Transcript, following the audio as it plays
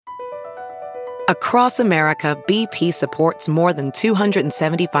Across America, BP supports more than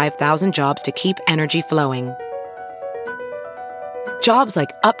 275,000 jobs to keep energy flowing. Jobs like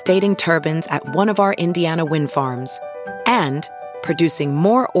updating turbines at one of our Indiana wind farms and producing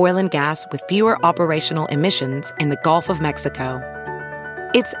more oil and gas with fewer operational emissions in the Gulf of Mexico.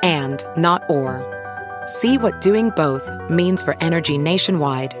 It's and, not or. See what doing both means for energy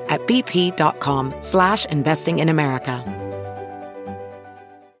nationwide at bp.com/investing in America.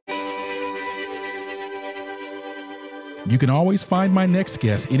 You can always find my next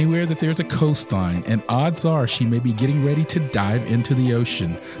guest anywhere that there's a coastline, and odds are she may be getting ready to dive into the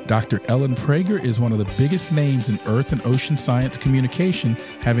ocean. Dr. Ellen Prager is one of the biggest names in earth and ocean science communication,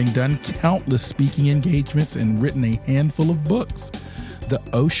 having done countless speaking engagements and written a handful of books. The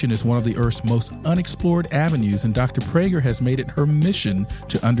ocean is one of the Earth's most unexplored avenues, and Dr. Prager has made it her mission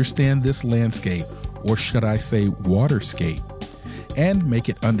to understand this landscape, or should I say waterscape, and make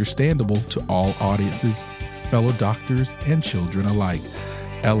it understandable to all audiences, fellow doctors and children alike.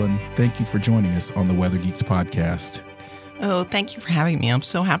 Ellen, thank you for joining us on the Weather Geeks podcast. Oh, thank you for having me. I'm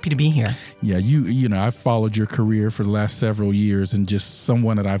so happy to be here. Yeah, you know, I've followed your career for the last several years and just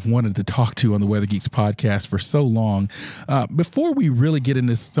someone that I've wanted to talk to on the Weather Geeks podcast for so long. Before we really get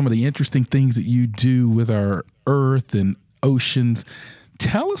into some of the interesting things that you do with our earth and oceans,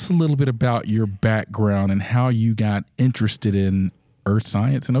 tell us a little bit about your background and how you got interested in earth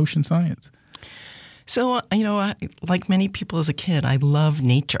science and ocean science. So, like many people as a kid, I loved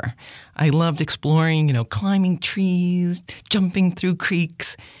nature. I loved exploring, climbing trees, jumping through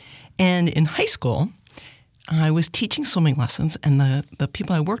creeks. And in high school, I was teaching swimming lessons, and the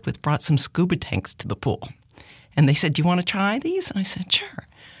people I worked with brought some scuba tanks to the pool. And they said, "Do you want to try these?" And I said, "Sure."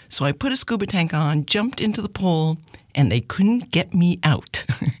 So I put a scuba tank on, jumped into the pool, and they couldn't get me out.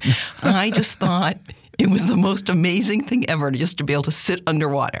 I just thought it was the most amazing thing ever just to be able to sit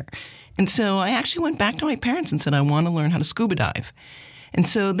underwater. And so I actually went back to my parents and said, I want to learn how to scuba dive. And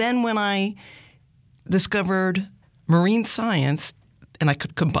so then when I discovered marine science and I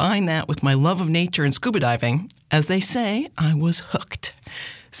could combine that with my love of nature and scuba diving, as they say, I was hooked.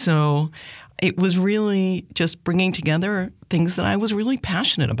 So it was really just bringing together things that I was really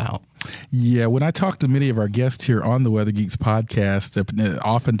passionate about. Yeah, when I talk to many of our guests here on the Weather Geeks podcast,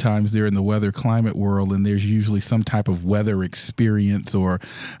 oftentimes they're in the weather climate world, and there's usually some type of weather experience or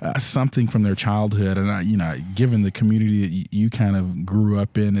something from their childhood. And given the community that you kind of grew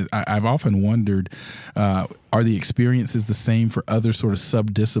up in, I've often wondered, are the experiences the same for other sort of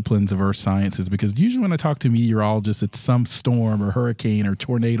sub-disciplines of earth sciences? Because usually when I talk to meteorologists, it's some storm or hurricane or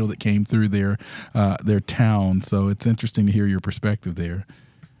tornado that came through their town. So it's interesting to hear your perspective there.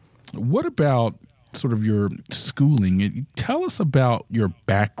 What about sort of your schooling? Tell us about your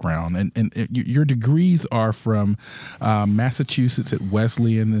background. And your degrees are from Massachusetts at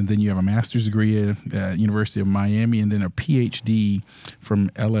Wesleyan, and then you have a master's degree at University of Miami, and then a PhD from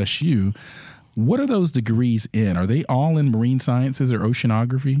LSU. What are those degrees in? Are they all in marine sciences or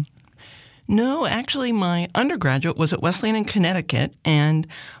oceanography? No, actually, my undergraduate was at Wesleyan in Connecticut, and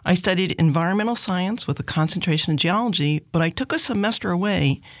I studied environmental science with a concentration in geology, but I took a semester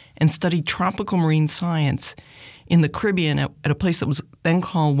away and studied tropical marine science in the Caribbean at a place that was then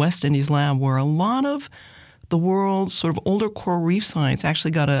called West Indies Lab, where a lot of the world's sort of older coral reef science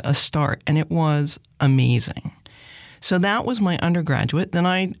actually got a start, and it was amazing. So that was my undergraduate. Then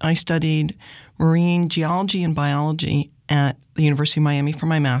I studied marine geology and biology at the University of Miami for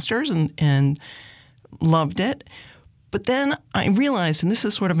my master's and loved it. But then I realized, and this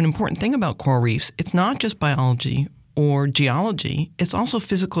is sort of an important thing about coral reefs, it's not just biology or geology, it's also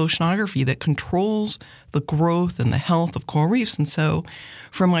physical oceanography that controls the growth and the health of coral reefs. And so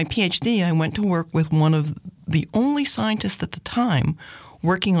for my PhD, I went to work with one of the only scientists at the time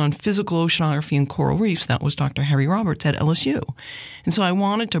working on physical oceanography and coral reefs. That was Dr. Harry Roberts at LSU. And so I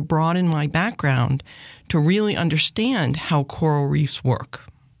wanted to broaden my background to really understand how coral reefs work.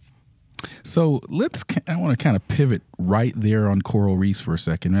 So I want to kind of pivot right there on coral reefs for a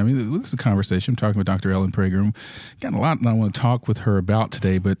second. I mean, this is a conversation. I'm talking with Dr. Ellen Prager. Got a lot that I want to talk with her about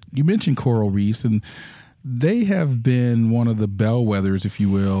today, but you mentioned coral reefs, and they have been one of the bellwethers, if you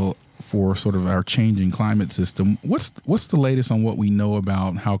will, for sort of our changing climate system. What's the latest on what we know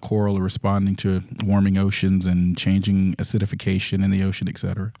about how coral are responding to warming oceans and changing acidification in the ocean, et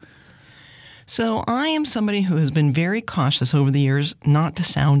cetera? So I am somebody who has been very cautious over the years not to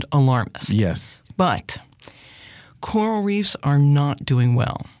sound alarmist. Yes. But coral reefs are not doing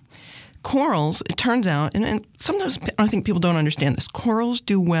well. Corals, it turns out, and sometimes I think people don't understand this, corals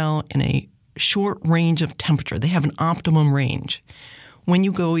do well in a short range of temperature. They have an optimum range. When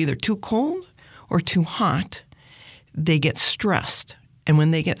you go either too cold or too hot, they get stressed. And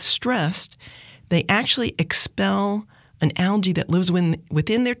when they get stressed, they actually expel an algae that lives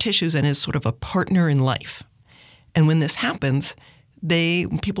within their tissues and is sort of a partner in life. And when this happens,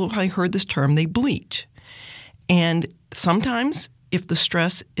 people have probably heard this term, they bleach. And sometimes if the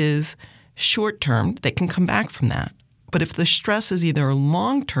stress is short-term, they can come back from that. But if the stress is either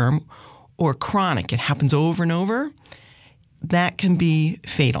long-term or chronic, it happens over and over, that can be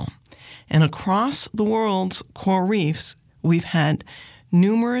fatal. And across the world's coral reefs, we've had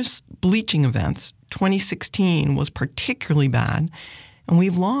numerous bleaching events. 2016 was particularly bad, and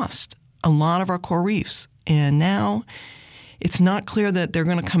we've lost a lot of our coral reefs. And now it's not clear that they're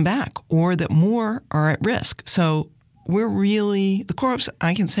going to come back or that more are at risk. So the coral reefs,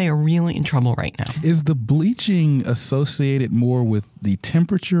 I can say, are really in trouble right now. Is the bleaching associated more with the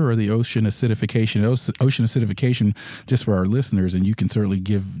temperature or the ocean acidification? Ocean acidification, just for our listeners, and you can certainly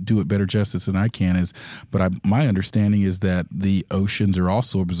do it better justice than I can, my understanding is that the oceans are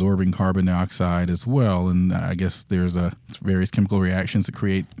also absorbing carbon dioxide as well. And I guess there's various chemical reactions that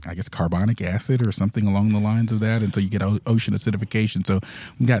create, carbonic acid or something along the lines of that. And so you get ocean acidification. So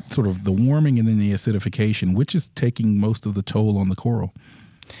we've got sort of the warming and then the acidification, which is taking most of the toll on the coral.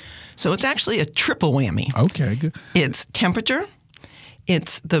 So it's actually a triple whammy. Okay, good. It's temperature.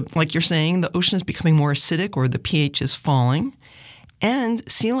 It's like you're saying, the ocean is becoming more acidic or the pH is falling, and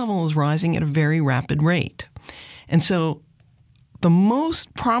sea level is rising at a very rapid rate. And so the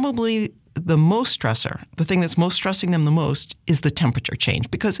stressor, the thing that's most stressing them the most is the temperature change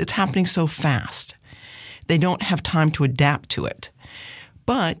because it's happening so fast. They don't have time to adapt to it.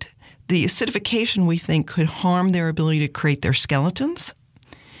 But the acidification, we think, could harm their ability to create their skeletons.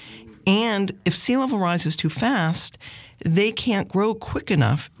 And if sea level rises too fast, they can't grow quick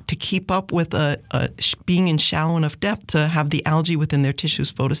enough to keep up with being in shallow enough depth to have the algae within their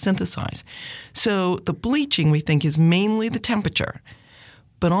tissues photosynthesize. So the bleaching, we think, is mainly the temperature.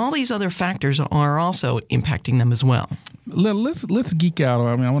 But all these other factors are also impacting them as well. Let's geek out.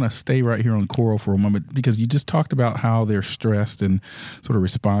 I want to stay right here on coral for a moment because you just talked about how they're stressed and sort of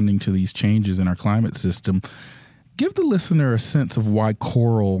responding to these changes in our climate system. Give the listener a sense of why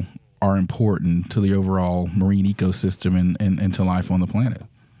coral are important to the overall marine ecosystem and to life on the planet.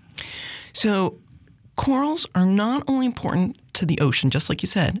 So corals are not only important to the ocean, just like you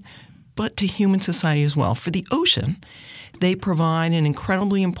said, but to human society as well. For the ocean, they provide an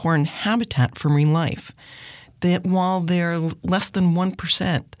incredibly important habitat for marine life. That while they're less than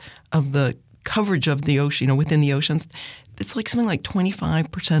 1% of the coverage of the ocean, within the oceans, it's like something like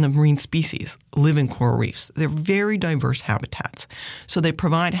 25% of marine species live in coral reefs. They're very diverse habitats. So they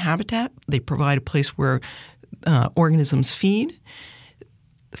provide habitat. They provide a place where organisms feed.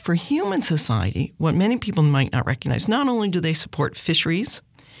 For human society, what many people might not recognize, not only do they support fisheries,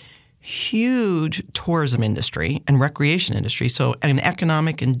 huge tourism industry and recreation industry, so an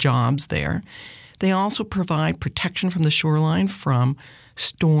economic and jobs there, they also provide protection from the shoreline from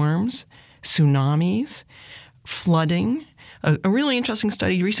storms, tsunamis, flooding. A really interesting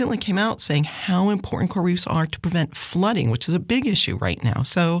study recently came out saying how important coral reefs are to prevent flooding, which is a big issue right now.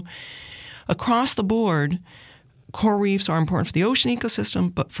 So across the board, coral reefs are important for the ocean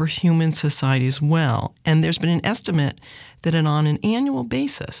ecosystem, but for human society as well. And there's been an estimate that on an annual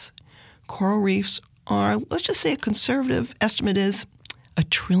basis, coral reefs are, let's just say a conservative estimate is $1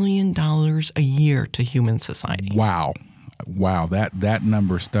 trillion a year to human society. Wow. That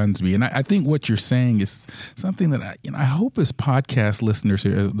number stuns me. And I think what you're saying is something that I hope as podcast listeners,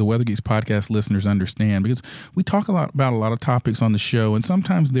 the Weather Geeks podcast listeners understand, because we talk about a lot of topics on the show, and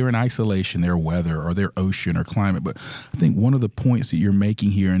sometimes they're in isolation, they're weather or they're ocean or climate. But I think one of the points that you're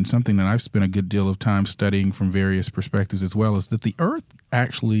making here, and something that I've spent a good deal of time studying from various perspectives as well, is that the Earth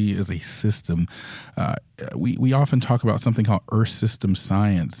actually is a system. We often talk about something called Earth system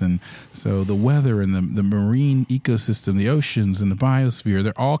science. And so the weather and the marine ecosystem, the oceans and the biosphere,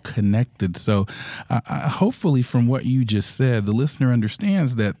 they're all connected. So hopefully from what you just said, the listener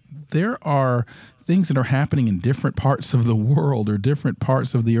understands that there are things that are happening in different parts of the world or different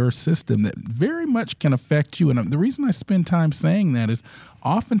parts of the Earth system that very much can affect you. And the reason I spend time saying that is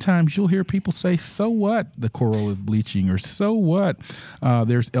oftentimes you'll hear people say, so what the coral is bleaching, or so what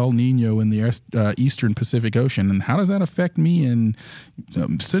there's El Nino in the Eastern Pacific Ocean, and how does that affect me in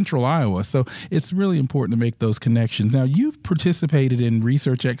central Iowa? So it's really important to make those connections. Now, you've participated in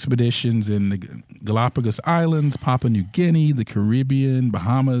research expeditions in the Galapagos Islands, Papua New Guinea, the Caribbean,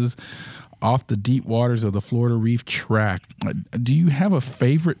 Bahamas, off the deep waters of the Florida Reef Tract. Do you have a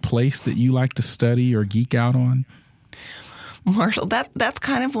favorite place that you like to study or geek out on? Marshall, that's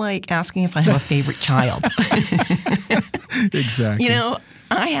kind of like asking if I have a favorite child. Exactly.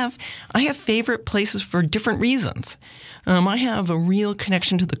 I have favorite places for different reasons. I have a real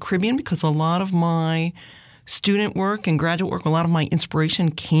connection to the Caribbean because a lot of my student work and graduate work, a lot of my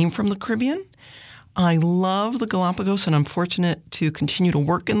inspiration came from the Caribbean. I love the Galapagos, and I'm fortunate to continue to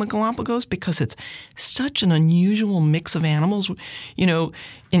work in the Galapagos because it's such an unusual mix of animals.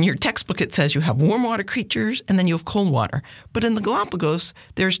 In your textbook it says you have warm water creatures and then you have cold water. But in the Galapagos,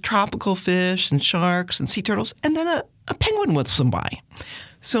 there's tropical fish and sharks and sea turtles, and then a penguin will swim by.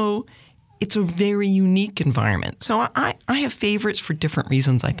 So it's a very unique environment. So I have favorites for different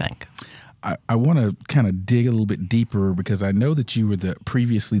reasons, I think. I want to kind of dig a little bit deeper because I know that you were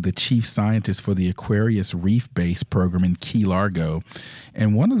previously the chief scientist for the Aquarius Reef Base program in Key Largo.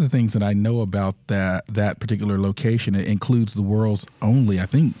 And one of the things that I know about that particular location, it includes the world's only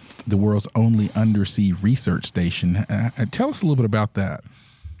undersea research station. Tell us a little bit about that.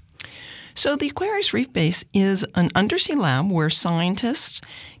 So the Aquarius Reef Base is an undersea lab where scientists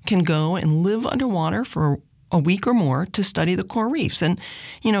can go and live underwater for a week or more to study the coral reefs. And,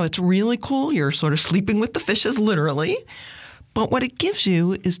 it's really cool. You're sort of sleeping with the fishes, literally. But what it gives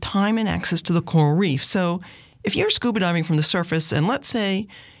you is time and access to the coral reef. So if you're scuba diving from the surface, and let's say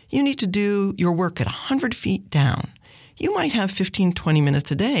you need to do your work at 100 feet down, you might have 15, 20 minutes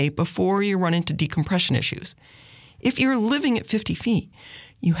a day before you run into decompression issues. If you're living at 50 feet,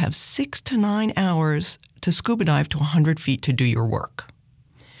 you have 6 to 9 hours to scuba dive to 100 feet to do your work.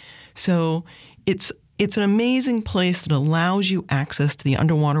 So it's an amazing place that allows you access to the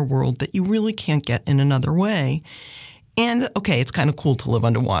underwater world that you really can't get in another way. And, okay, it's kind of cool to live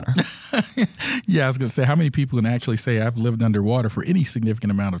underwater. Yeah, I was going to say, how many people can actually say I've lived underwater for any significant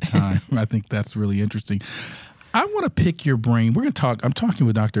amount of time? I think that's really interesting. I want to pick your brain. We're going to talk. I'm talking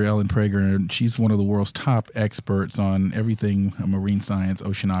with Dr. Ellen Prager, and she's one of the world's top experts on everything marine science,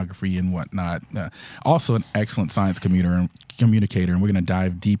 oceanography, and whatnot. Also an excellent science communicator, and we're going to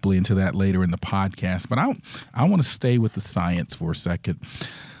dive deeply into that later in the podcast. But I want to stay with the science for a second.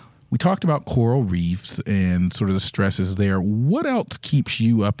 We talked about coral reefs and sort of the stresses there. What else keeps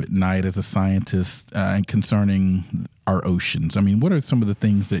you up at night as a scientist and concerning our oceans? I mean, what are some of the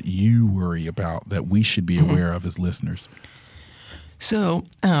things that you worry about that we should be aware of as listeners? So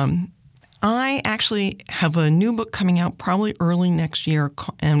I actually have a new book coming out probably early next year,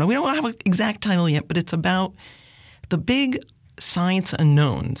 and we don't have an exact title yet, but it's about the big science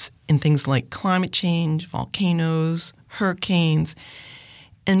unknowns in things like climate change, volcanoes, hurricanes.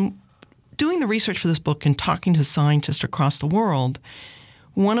 And doing the research for this book and talking to scientists across the world,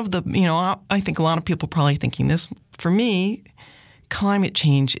 one of the, I think a lot of people probably thinking this, for me, climate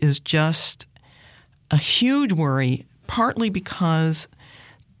change is just a huge worry, partly because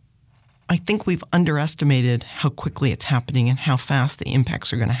I think we've underestimated how quickly it's happening and how fast the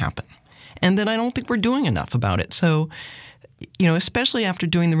impacts are going to happen. And that I don't think we're doing enough about it. So, especially after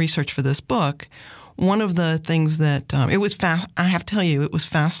doing the research for this book, one of the things that I have to tell you, it was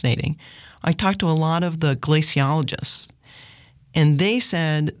fascinating. I talked to a lot of the glaciologists, and they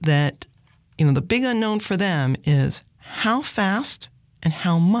said that, the big unknown for them is how fast and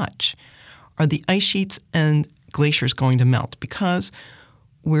how much are the ice sheets and glaciers going to melt, because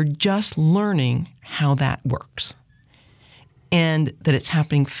we're just learning how that works, and that it's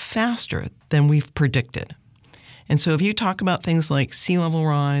happening faster than we've predicted. And so if you talk about things like sea level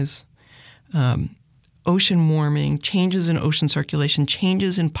rise, ocean warming, changes in ocean circulation,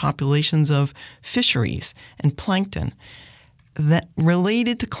 changes in populations of fisheries and plankton that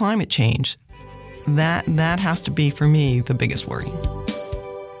related to climate change, that has to be, for me, the biggest worry.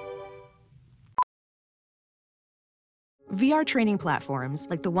 VR training platforms,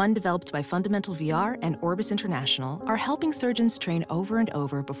 like the one developed by Fundamental VR and Orbis International, are helping surgeons train over and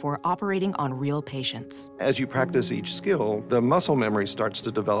over before operating on real patients. As you practice each skill, the muscle memory starts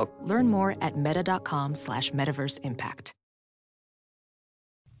to develop. Learn more at meta.com/metaverseimpact.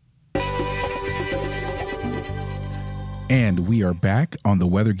 And we are back on the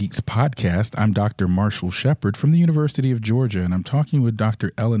Weather Geeks podcast. I'm Dr. Marshall Shepard from the University of Georgia, and I'm talking with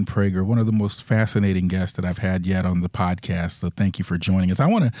Dr. Ellen Prager, one of the most fascinating guests that I've had yet on the podcast. So thank you for joining us. I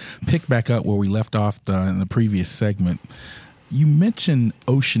want to pick back up where we left off in the previous segment. you mentioned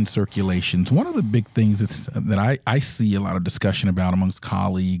ocean circulations. One of the big things that I see a lot of discussion about amongst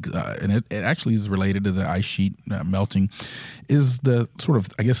colleagues, and it actually is related to the ice sheet melting, is the sort of,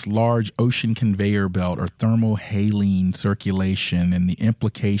 I guess, large ocean conveyor belt or thermohaline circulation and the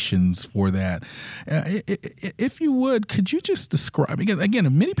implications for that. If you would, could you just describe,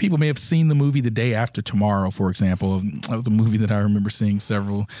 again, many people may have seen the movie The Day After Tomorrow, for example. That was a movie that I remember seeing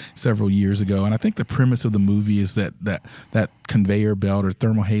several years ago. And I think the premise of the movie is that conveyor belt or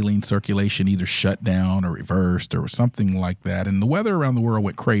thermohaline circulation either shut down or reversed or something like that. And the weather around the world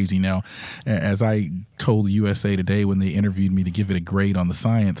went crazy. Now, as I told USA Today when they interviewed me to give it a grade on the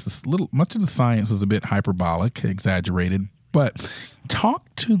science, much of the science was a bit hyperbolic, exaggerated. But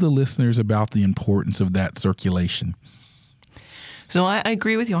talk to the listeners about the importance of that circulation. So I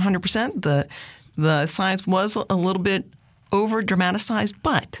agree with you 100%. The science was a little bit over dramatized,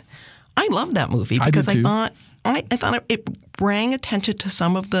 but I love that movie because I thought it rang attention to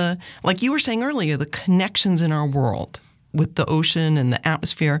some of the, like you were saying earlier, the connections in our world with the ocean and the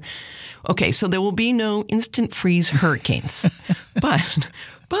atmosphere. Okay, so there will be no instant freeze hurricanes,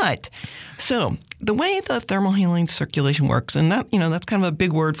 but so the way the thermohaline circulation works, and that's kind of a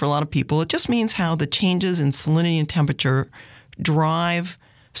big word for a lot of people. It just means how the changes in salinity and temperature drive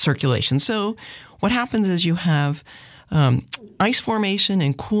circulation. So what happens is you have ice formation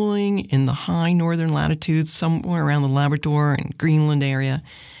and cooling in the high northern latitudes, somewhere around the Labrador and Greenland area,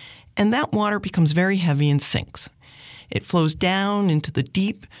 and that water becomes very heavy and sinks. It flows down into the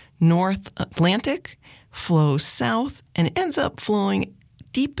deep North Atlantic, flows south, and ends up flowing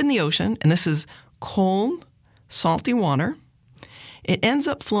deep in the ocean, and this is cold, salty water. It ends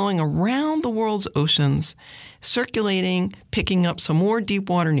up flowing around the world's oceans, circulating, picking up some more deep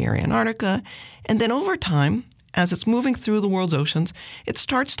water near Antarctica, and then over time, as it's moving through the world's oceans, it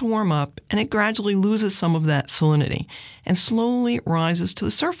starts to warm up and it gradually loses some of that salinity and slowly rises to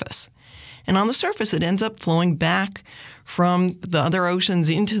the surface. And on the surface, it ends up flowing back from the other oceans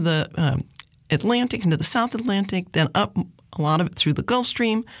into the Atlantic, into the South Atlantic, then up a lot of it through the Gulf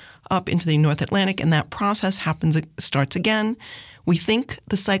Stream, up into the North Atlantic, and that process starts again. We think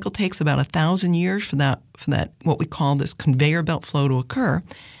the cycle takes about 1,000 years for that what we call this conveyor belt flow to occur.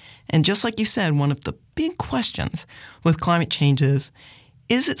 And just like you said, one of the big questions with climate change is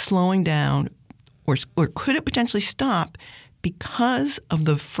it slowing down or could it potentially stop because of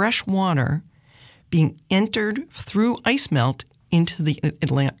the fresh water being entered through ice melt into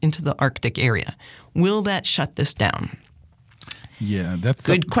the Arctic area? Will that shut this down? Yeah, that's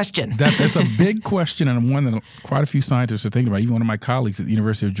good question. That's a big question, and one that quite a few scientists are thinking about. Even one of my colleagues at the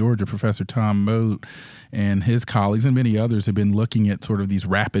University of Georgia, Professor Tom Mote, and his colleagues and many others have been looking at sort of these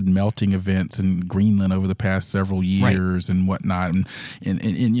rapid melting events in Greenland over the past several years and whatnot.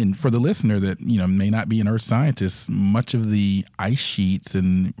 And for the listener that may not be an earth scientist, much of the ice sheets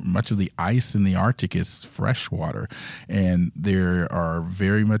and much of the ice in the Arctic is freshwater, and there are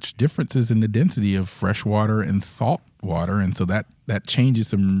very much differences in the density of freshwater and salt water, and so that changes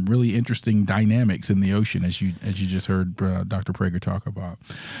some really interesting dynamics in the ocean, as you just heard Dr. Prager talk about.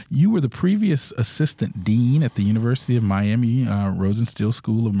 You were the previous assistant dean at the University of Miami Rosenstiel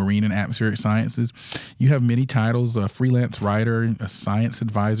School of Marine and Atmospheric Sciences. You have many titles: a freelance writer, a science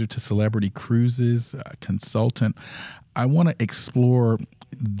advisor to Celebrity Cruises, a consultant. I want to explore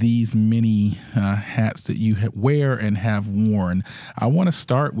these many hats that you wear and have worn. I want to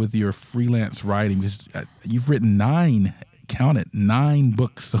start with your freelance writing, because you've written 9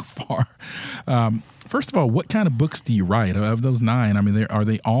 books so far. First of all, what kind of books do you write? Of those 9, I mean, are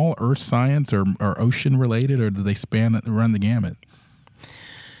they all earth science or ocean related, or do they run the gamut?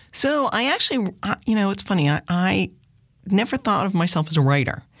 So I actually, it's funny. I never thought of myself as a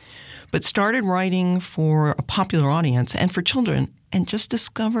writer, but started writing for a popular audience and for children, and just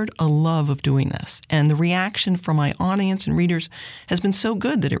discovered a love of doing this. And the reaction from my audience and readers has been so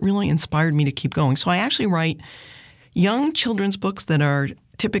good that it really inspired me to keep going. So I actually write young children's books that are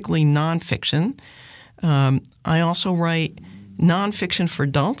typically nonfiction. I also write nonfiction for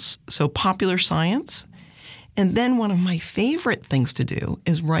adults, so popular science. And then one of my favorite things to do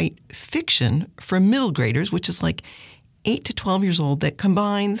is write fiction for middle graders, which is like 8 to 12 years old, that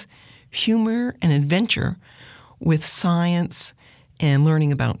combines humor and adventure with science and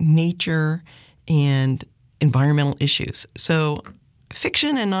learning about nature and environmental issues. So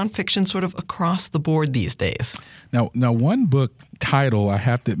fiction and nonfiction sort of across the board these days. Now one book title, I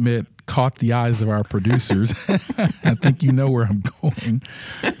have to admit, caught the eyes of our producers. I think you know where I'm going.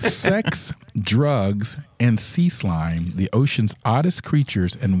 Sex, Drugs, and Sea Slime, the Ocean's Oddest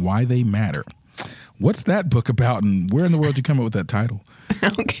Creatures and Why They Matter. What's that book about, and where in the world did you come up with that title?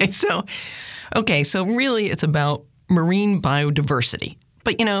 Okay, so really it's about Marine Biodiversity.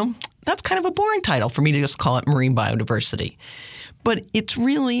 But, that's kind of a boring title for me to just call it Marine Biodiversity. But it's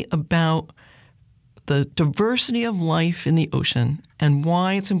really about the diversity of life in the ocean and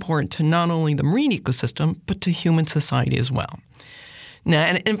why it's important to not only the marine ecosystem, but to human society as well. Now,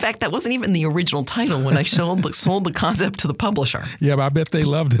 and in fact, that wasn't even the original title when I sold the concept to the publisher. Yeah, but I bet they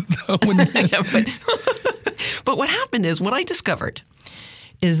loved it, though. But what happened is, what I discovered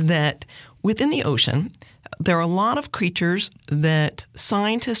is that within the ocean, there are a lot of creatures that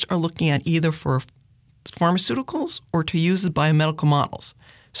scientists are looking at either for pharmaceuticals or to use as biomedical models.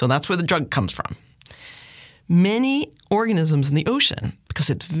 So that's where the drug comes from. Many organisms in the ocean, because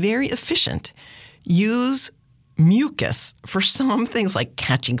it's very efficient, use mucus for some things like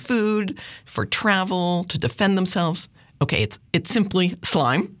catching food, for travel, to defend themselves. Okay, it's simply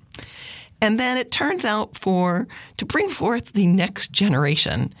slime. And then it turns out to bring forth the next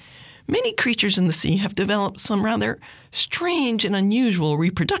generation, many creatures in the sea have developed some rather strange and unusual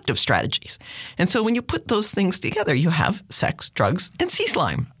reproductive strategies. And so when you put those things together, you have sex, drugs, and sea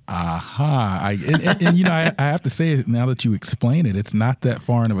slime. Aha. I have to say, now that you explain it, it's not that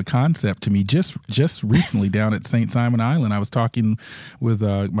foreign of a concept to me. Just recently down at St. Simon Island, I was talking with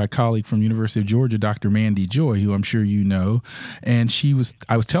my colleague from University of Georgia, Dr. Mandy Joy, who I'm sure you know, and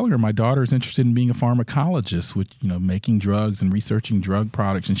I was telling her my daughter is interested in being a pharmacologist, with making drugs and researching drug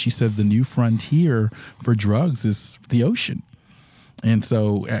products, and she said the new frontier for drugs is the ocean. And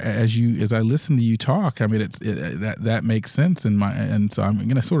so, as I listen to you talk, I mean, that makes sense and so I'm going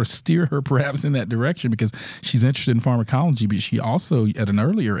to sort of steer her perhaps in that direction, because she's interested in pharmacology, but she also, at an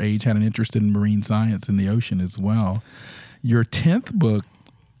earlier age, had an interest in marine science in the ocean as well. Your 10th book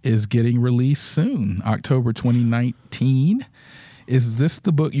is getting released soon, October 2019. Is this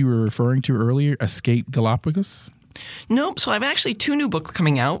the book you were referring to earlier, Escape Galapagos? Nope. So I have actually 2 new books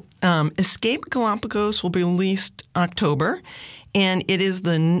coming out. Escape Galapagos will be released October, and it is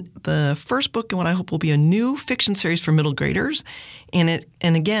the first book in what I hope will be a new fiction series for middle graders. And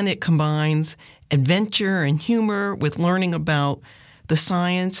again, it combines adventure and humor with learning about the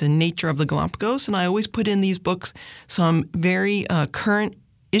science and nature of the Galapagos. And I always put in these books some very current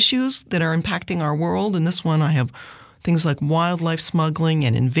issues that are impacting our world. In this one, I have things like wildlife smuggling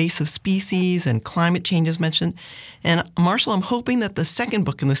and invasive species and climate change is mentioned. And Marshall, I'm hoping that the second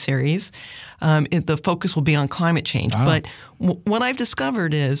book in the series, the focus will be on climate change. Ah. But what I've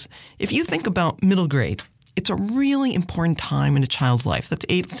discovered is, if you think about middle grade, it's a really important time in a child's life. That's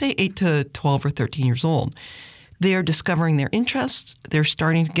 8 to 12 or 13 years old. They're discovering their interests. They're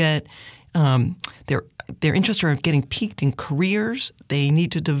starting to get their interests are getting piqued in careers. They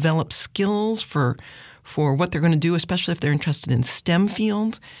need to develop skills for what they're going to do, especially if they're interested in STEM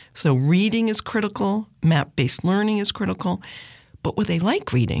fields. So reading is critical. Map-based learning is critical. But what they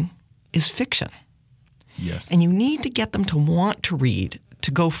like reading is fiction. Yes. And you need to get them to want to read,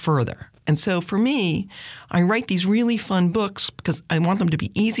 to go further. And so for me, I write these really fun books because I want them to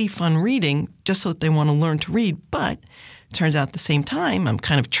be easy, fun reading, just so that they want to learn to read. But it turns out at the same time, I'm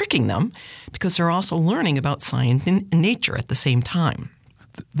kind of tricking them because they're also learning about science and nature at the same time.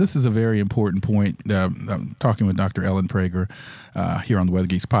 This is a very important point. I'm talking with Dr. Ellen Prager here on the Weather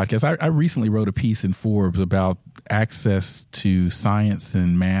Geeks podcast. I recently wrote a piece in Forbes about access to science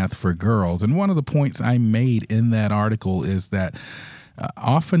and math for girls. And one of the points I made in that article is that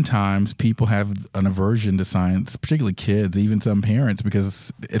oftentimes people have an aversion to science, particularly kids, even some parents,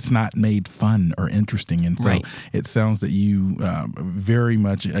 because it's not made fun or interesting. And so Right. It sounds that you very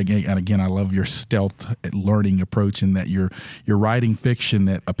much, again, I love your stealth learning approach in that you're writing fiction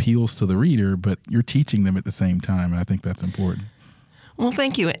that appeals to the reader, but you're teaching them at the same time. And I think that's important. Well,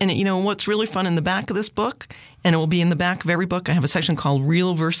 thank you. And what's really fun in the back of this book, and it will be in the back of every book, I have a section called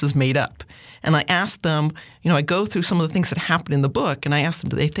Real versus Made Up. And I ask them, I go through some of the things that happen in the book, and I ask them,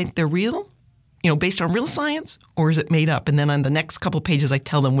 do they think they're real, based on real science, or is it made up? And then on the next couple of pages, I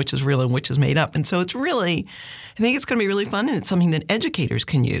tell them which is real and which is made up. And so it's really, I think it's going to be really fun, and it's something that educators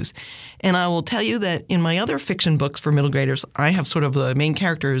can use. And I will tell you that in my other fiction books for middle graders, I have sort of the main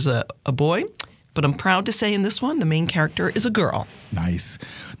character is a boy. But I'm proud to say in this one, the main character is a girl. Nice.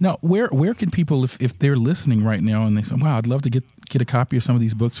 Now, where can people, if they're listening right now and they say, wow, I'd love to get a copy of some of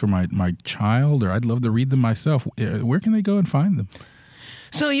these books for my child, or I'd love to read them myself, where can they go and find them?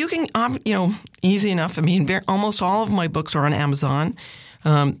 So you can, easy enough. I mean, almost all of my books are on Amazon.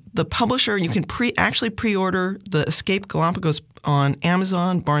 The publisher, you can pre-order the Escape Galapagos on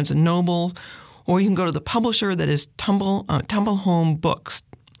Amazon, Barnes & Noble, or you can go to the publisher that is Tumble Home Books.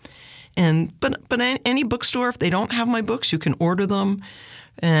 But any bookstore, if they don't have my books, you can order them.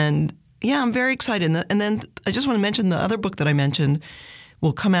 And yeah, I'm very excited. And then I just want to mention the other book that I mentioned,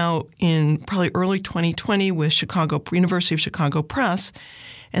 will come out in probably early 2020 with University of Chicago Press.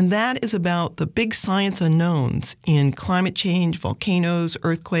 And that is about the big science unknowns in climate change, volcanoes,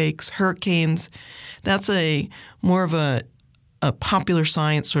 earthquakes, hurricanes. That's more of a popular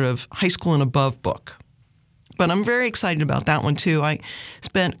science sort of high school and above book. But I'm very excited about that one too. I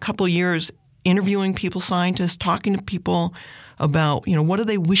spent a couple of years interviewing scientists, talking to people about, what do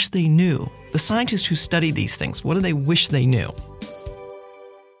they wish they knew? The scientists who study these things, what do they wish they knew?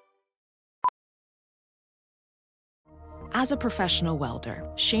 As a professional welder,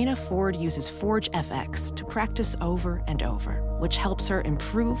 Shayna Ford uses Forge FX to practice over and over, which helps her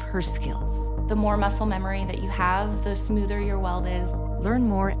improve her skills. The more muscle memory that you have, the smoother your weld is. Learn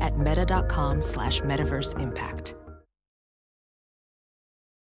more at meta.com/metaverseimpact.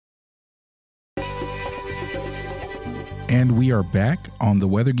 And we are back on the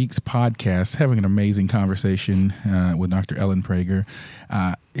Weather Geeks podcast, having an amazing conversation with Dr. Ellen Prager.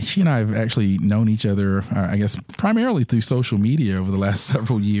 She and I have actually known each other, I guess, primarily through social media over the last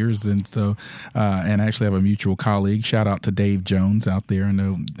several years. And so, and actually have a mutual colleague. Shout out to Dave Jones out there. I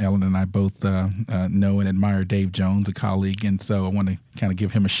know Ellen and I both know and admire Dave Jones, a colleague. And so I want to kind of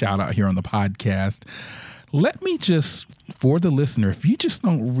give him a shout out here on the podcast. Let me just, for the listener, if you just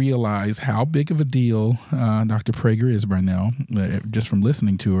don't realize how big of a deal Dr. Prager is by now, just from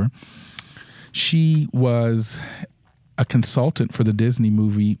listening to her, she was a consultant for the Disney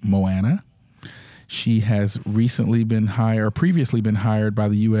movie Moana. She has previously been hired by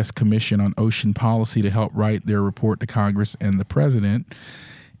the U.S. Commission on Ocean Policy to help write their report to Congress and the President.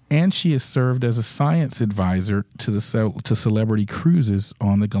 And she has served as a science advisor to celebrity cruises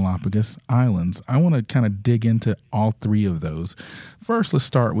on the Galapagos Islands. I want to kind of dig into all three of those. First, let's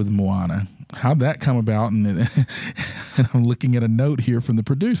start with Moana. How'd that come about? And I'm looking at a note here from the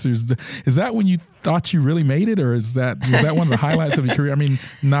producers. Is that when you thought you really made it, or was that one of the highlights of your career? I mean,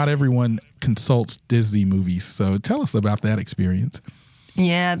 not everyone consults Disney movies, so tell us about that experience.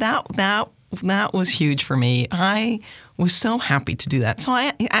 Yeah, that was huge for me. I was so happy to do that. So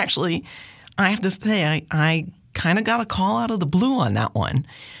I have to say, I kind of got a call out of the blue on that one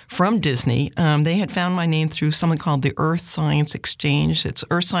from Disney. They had found my name through something called the Earth Science Exchange. It's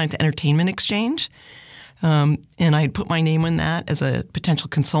Earth Science Entertainment Exchange. And I had put my name in that as a potential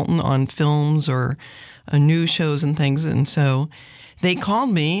consultant on films or news shows and things. And so they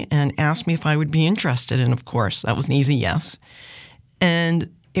called me and asked me if I would be interested. And of course, that was an easy yes. And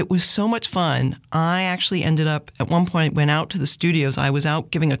it was so much fun. I actually ended up, at one point, went out to the studios. I was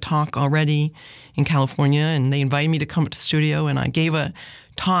out giving a talk already in California, and they invited me to come to the studio, and I gave a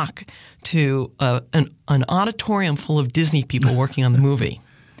talk to an auditorium full of Disney people working on the movie.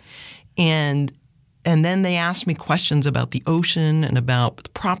 And then they asked me questions about the ocean and about the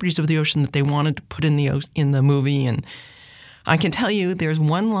properties of the ocean that they wanted to put in the movie. And I can tell you there's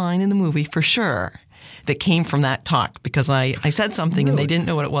one line in the movie for sure that came from that talk, because I said something and they didn't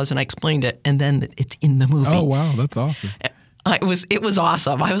know what it was, and I explained it, and then it's in the movie. Oh, wow. That's awesome. It was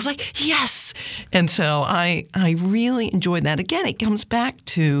awesome. I was like, yes. And so I really enjoyed that. Again, it comes back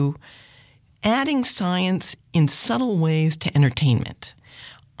to adding science in subtle ways to entertainment.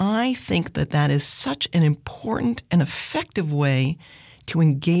 I think that is such an important and effective way to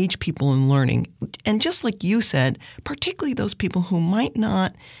engage people in learning. And just like you said, particularly those people who might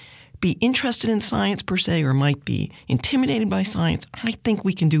not be interested in science per se or might be intimidated by science, I think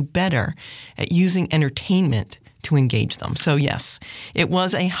we can do better at using entertainment to engage them. So yes, it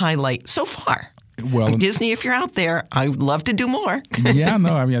was a highlight so far. Well, Disney, if you're out there, I would love to do more. Yeah,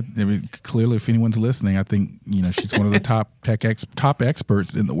 no, I mean, clearly, if anyone's listening, I think she's one of the top top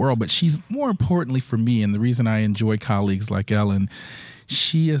experts in the world. But she's more importantly for me, and the reason I enjoy colleagues like Ellen,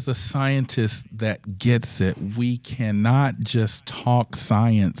 she is a scientist that gets it. We cannot just talk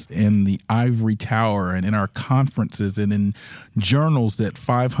science in the ivory tower and in our conferences and in journals that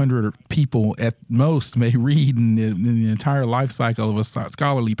 500 people at most may read in the entire life cycle of a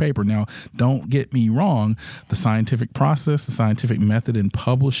scholarly paper. Now, don't get me wrong. The scientific process, the scientific method in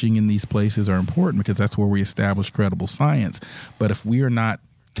publishing in these places are important because that's where we establish credible science. But if we are not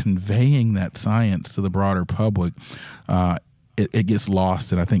conveying that science to the broader public, it gets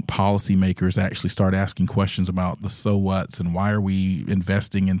lost, and I think policymakers actually start asking questions about the so whats and why are we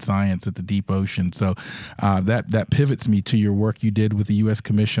investing in science at the deep ocean. So that pivots me to your work you did with the U.S.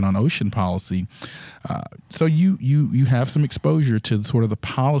 Commission on Ocean Policy. So you have some exposure to sort of the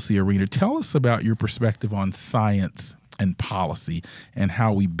policy arena. Tell us about your perspective on science and policy and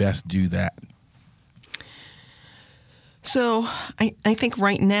how we best do that. So I think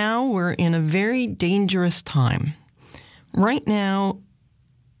right now we're in a very dangerous time. Right now,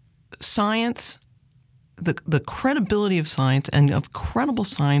 science, the credibility of science and of credible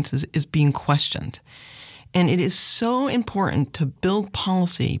science is being questioned. And it is so important to build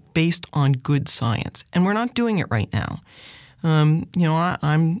policy based on good science. And we're not doing it right now. I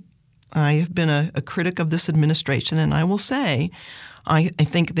have been a critic of this administration, and I will say I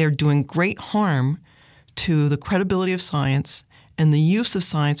think they're doing great harm to the credibility of science and the use of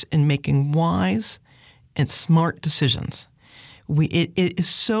science in making wise and smart decisions. It is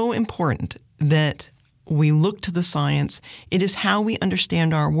so important that we look to the science. It is how we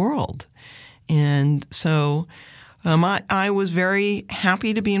understand our world. And so I was very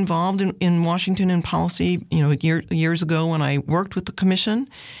happy to be involved in Washington in policy, years ago when I worked with the commission.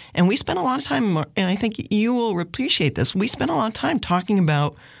 And we spent a lot of time, and I think you will appreciate this, we spent a lot of time talking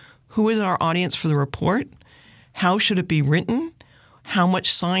about who is our audience for the report, how should it be written, how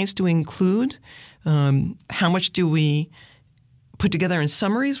much science do we include, how much do we put together in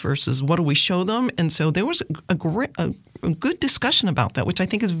summaries versus what do we show them. And so there was a good discussion about that, which I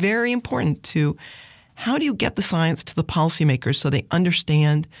think is very important to how do you get the science to the policymakers so they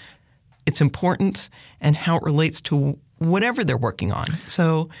understand its importance and how it relates to whatever they're working on.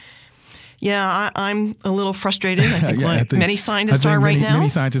 So, yeah, I'm a little frustrated. I think, I think many scientists are right now. Many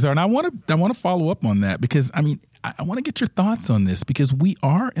scientists are. And I want to follow up on that because, I want to get your thoughts on this because we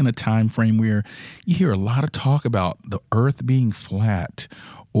are in a time frame where you hear a lot of talk about the earth being flat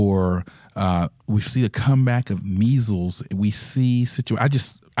or we see a comeback of measles. We see I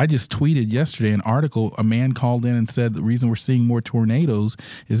just tweeted yesterday an article. A man called in and said the reason we're seeing more tornadoes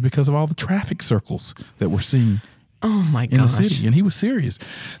is because of all the traffic circles that we're seeing in the city. And he was serious.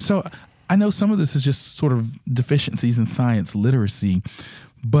 So I know some of this is just sort of deficiencies in science literacy,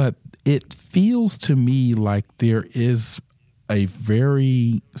 but it feels to me like there is a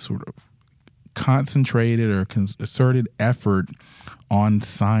very sort of concentrated or concerted effort on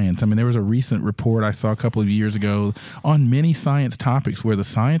science. There was a recent report I saw a couple of years ago on many science topics where the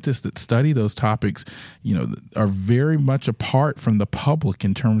scientists that study those topics, are very much apart from the public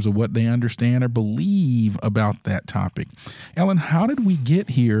in terms of what they understand or believe about that topic. Ellen, how did we get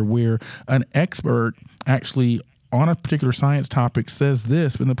here where an expert actually on a particular science topic says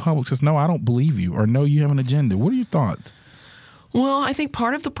this, but the public says, no, I don't believe you, or no, you have an agenda? What are your thoughts? Well, I think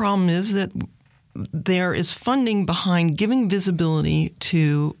part of the problem is that there is funding behind giving visibility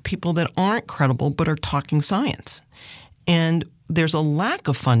to people that aren't credible but are talking science. And there's a lack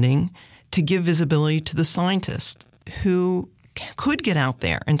of funding to give visibility to the scientists who could get out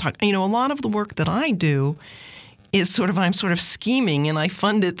there and talk. A lot of the work that I do is I'm sort of scheming, and I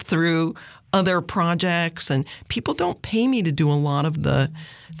fund it through other projects, and people don't pay me to do a lot of the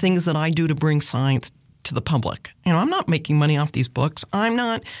things that I do to bring science to the public. I'm not making money off these books. I'm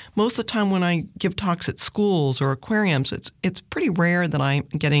not. Most of the time when I give talks at schools or aquariums, it's pretty rare that I'm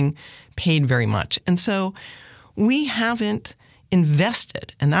getting paid very much. And so we haven't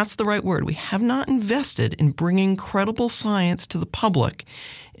invested, and that's the right word, we have not invested in bringing credible science to the public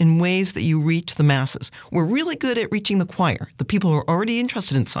in ways that you reach the masses. We're really good at reaching the choir, the people who are already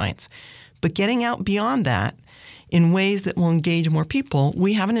interested in science. But getting out beyond that in ways that will engage more people,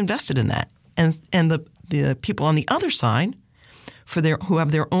 we haven't invested in that. And the people on the other side, who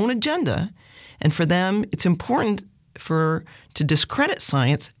have their own agenda, and for them it's important to discredit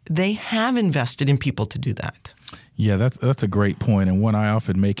science, they have invested in people to do that. Yeah, that's a great point, and one I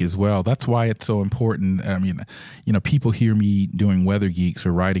often make as well. That's why it's so important. People hear me doing Weather Geeks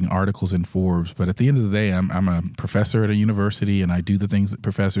or writing articles in Forbes, but at the end of the day, I'm a professor at a university, and I do the things that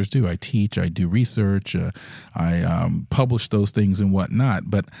professors do. I teach, I do research, I publish those things and whatnot.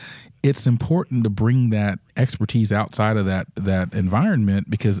 But it's important to bring that expertise outside of that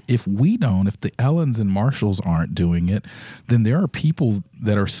environment, because if the Ellens and Marshalls aren't doing it, then there are people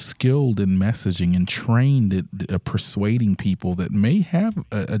that are skilled in messaging and trained at persuading people that may have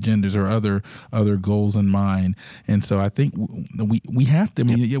agendas or other goals in mind. And so I think we have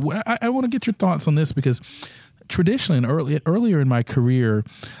to. I want to get your thoughts on this, because traditionally and earlier in my career,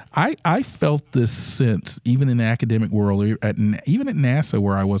 I felt this sense, even in the academic world, even at NASA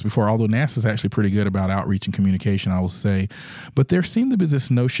where I was before, although NASA's actually pretty good about outreach and communication, I will say. But there seemed to be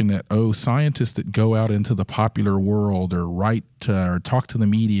this notion that, scientists that go out into the popular world or write or talk to the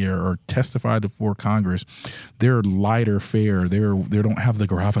media or testify before Congress, they're lighter fare. They don't have the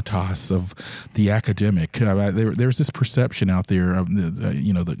gravitas of the academic. There's this perception out there of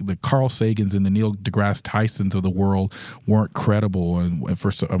the Carl Sagans and the Neil deGrasse Tysons of the world weren't credible and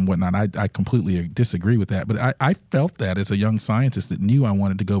whatnot. I completely disagree with that, but I felt that as a young scientist that knew I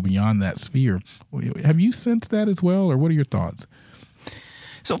wanted to go beyond that sphere. Have you sensed that as well, or what are your thoughts?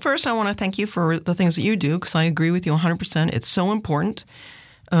 So first, I want to thank you for the things that you do, because I agree with you 100%. It's so important.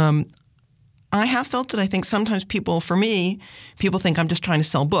 I have felt it. I think sometimes people think I'm just trying to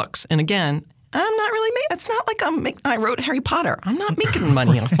sell books. And again, I'm not really it's not like I wrote Harry Potter. I'm not making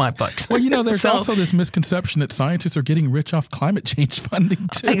money off my books. Well, there's also this misconception that scientists are getting rich off climate change funding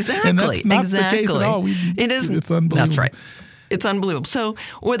too. Exactly. And that's not the case at all. It isn't. It's unbelievable. That's right. It's unbelievable. So,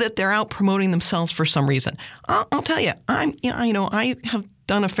 or that they're out promoting themselves for some reason. I'll tell you, I have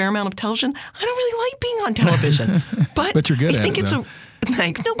done a fair amount of television. I don't really like being on television, but you're good I think at it.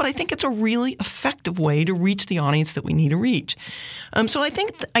 Thanks. No, but I think it's a really effective way to reach the audience that we need to reach. So I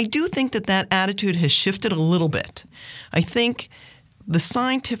do think that attitude has shifted a little bit. I think the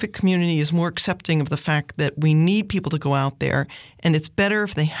scientific community is more accepting of the fact that we need people to go out there, and it's better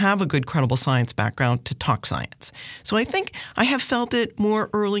if they have a good, credible science background to talk science. So I think I have felt it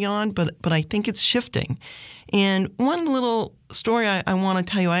more early on, but I think it's shifting. And one little story I want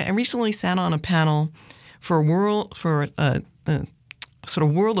to tell you, I recently sat on a panel for sort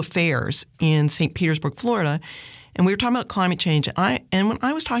of world affairs in St. Petersburg, Florida, and we were talking about climate change. And when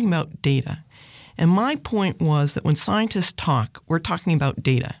I was talking about data, and my point was that when scientists talk, we're talking about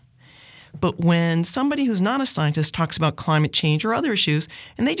data. But when somebody who's not a scientist talks about climate change or other issues,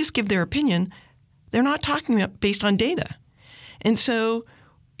 and they just give their opinion, they're not talking about based on data. And so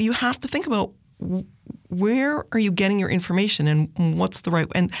you have to think about where are you getting your information and what's the right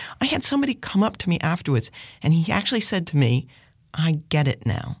 – and I had somebody come up to me afterwards, and he actually said to me, I get it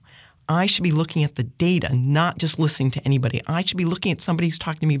now. I should be looking at the data, not just listening to anybody. I should be looking at somebody who's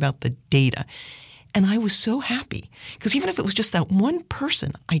talking to me about the data. And I was so happy because even if it was just that one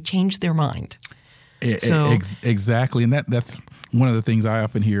person, I changed their mind. Exactly. And that's one of the things I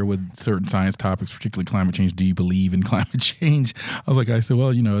often hear with certain science topics, particularly climate change. Do you believe in climate change? I said,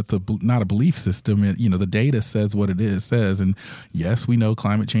 well, it's not a belief system. The data says what it says. And yes, we know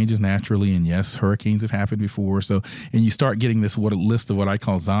climate changes naturally. And yes, hurricanes have happened before. So, and you start getting this list of what I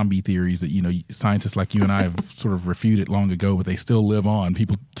call zombie theories that, scientists like you and I have sort of refuted long ago, but they still live on.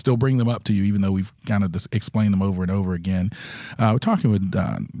 People still bring them up to you, even though we've kind of just explained them over and over again. We're talking with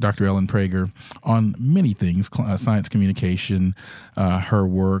Dr. Ellen Prager on many things, science communication, her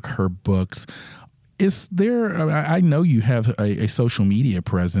work, her books. Is there, I know you have a social media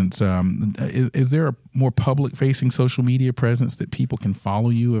presence. Is there a more public-facing social media presence that people can follow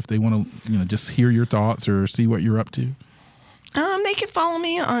you if they want to, just hear your thoughts or see what you're up to? They can follow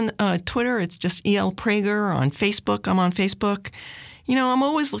me on Twitter. It's just E.L. Prager. On Facebook, I'm on Facebook. I'm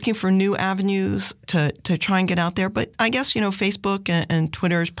always looking for new avenues to try and get out there. But I guess, Facebook and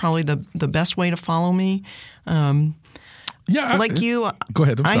Twitter is probably the best way to follow me. Like you, go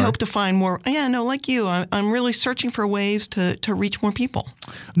ahead. I hope to find more. Like you, I'm really searching for ways to reach more people.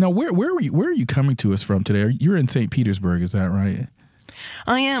 Now, where are you coming to us from today? You're in St. Petersburg, is that right?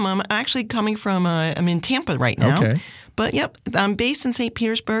 I am. I'm actually coming from. I'm in Tampa right now. Okay. But yep, I'm based in St.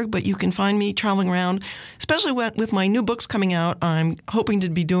 Petersburg, but you can find me traveling around, especially with my new books coming out. I'm hoping to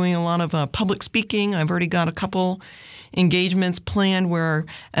be doing a lot of public speaking. I've already got a couple engagements planned where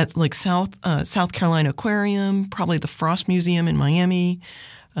at like South Carolina Aquarium, probably the Frost Museum in Miami,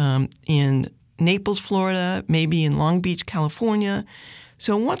 in Naples, Florida, maybe in Long Beach, California.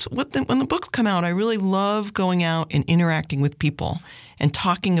 So when the books come out, I really love going out and interacting with people and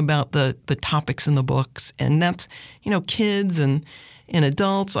talking about the topics in the books. And that's, kids and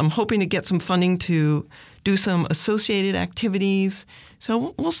adults. I'm hoping to get some funding to do some associated activities.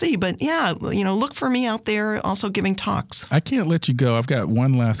 So we'll see. But yeah, look for me out there also giving talks. I can't let you go. I've got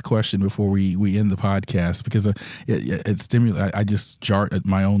one last question before we end the podcast because it stimulated. I just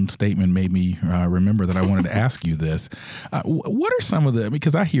my own statement made me remember that I wanted to ask you this. What are some of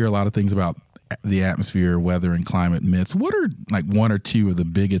because I hear a lot of things about the atmosphere, weather, and climate myths. What are like one or two of the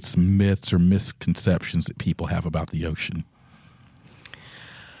biggest myths or misconceptions that people have about the ocean?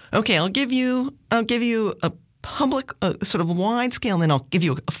 Okay, I'll give you a public sort of wide scale, and then I'll give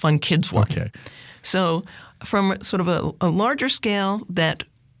you a fun kids one. Okay. So from sort of a larger scale, that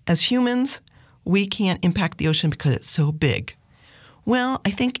as humans, we can't impact the ocean because it's so big. Well,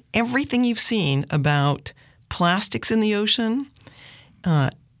 I think everything you've seen about plastics in the ocean,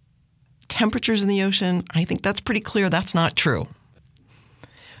 temperatures in the ocean, I think that's pretty clear that's not true.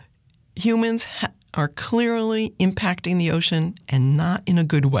 Humans are clearly impacting the ocean and not in a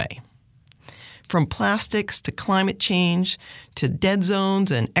good way. From plastics to climate change to dead zones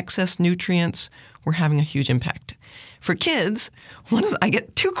and excess nutrients, we're having a huge impact. For kids, I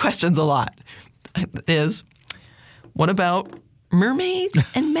get two questions a lot. Is, what about mermaids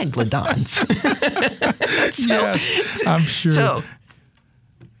and megalodons? Yes, I'm sure. So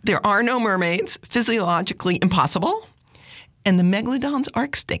there are no mermaids, physiologically impossible. and the megalodons are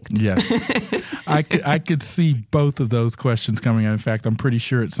extinct. Yes. I could see both of those questions coming. In fact, I'm pretty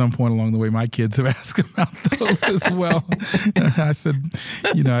sure at some point along the way, my kids have asked about those as well.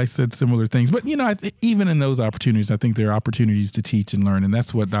 I said similar things. But, even in those opportunities, I think there are opportunities to teach and learn. And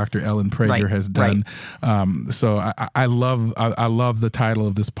that's what Dr. Ellen Prager has done. Right. So I love the title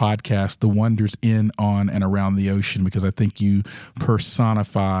of this podcast, The Wonders in, On, and Around the Ocean, because I think you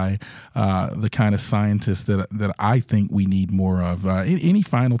personify the kind of scientists that I think we need more of. Any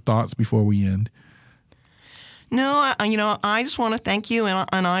final thoughts before we end? No, I just want to thank you,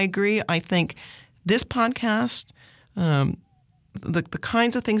 and I agree. I think this podcast, the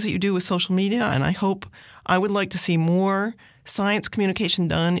kinds of things that you do with social media, and I would like to see more science communication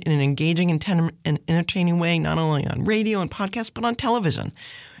done in an engaging and entertaining way, not only on radio and podcasts, but on television.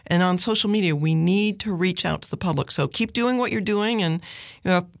 And on social media, we need to reach out to the public. So keep doing what you're doing. And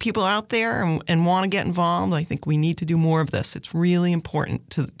if people out there and want to get involved, I think we need to do more of this. It's really important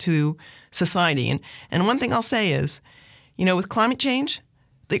to society. And one thing I'll say is, with climate change,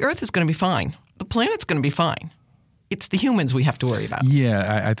 the Earth is going to be fine. The planet's going to be fine. It's the humans we have to worry about.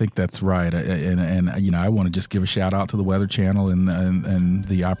 Yeah, I think that's right. And I want to just give a shout out to the Weather Channel and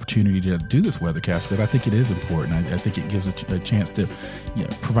the opportunity to do this weathercast. But I think it is important. I think it gives a chance to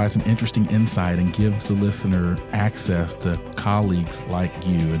provide some interesting insight and gives the listener access to colleagues like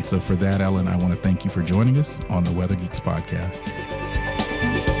you. And so for that, Ellen, I want to thank you for joining us on the Weather Geeks podcast.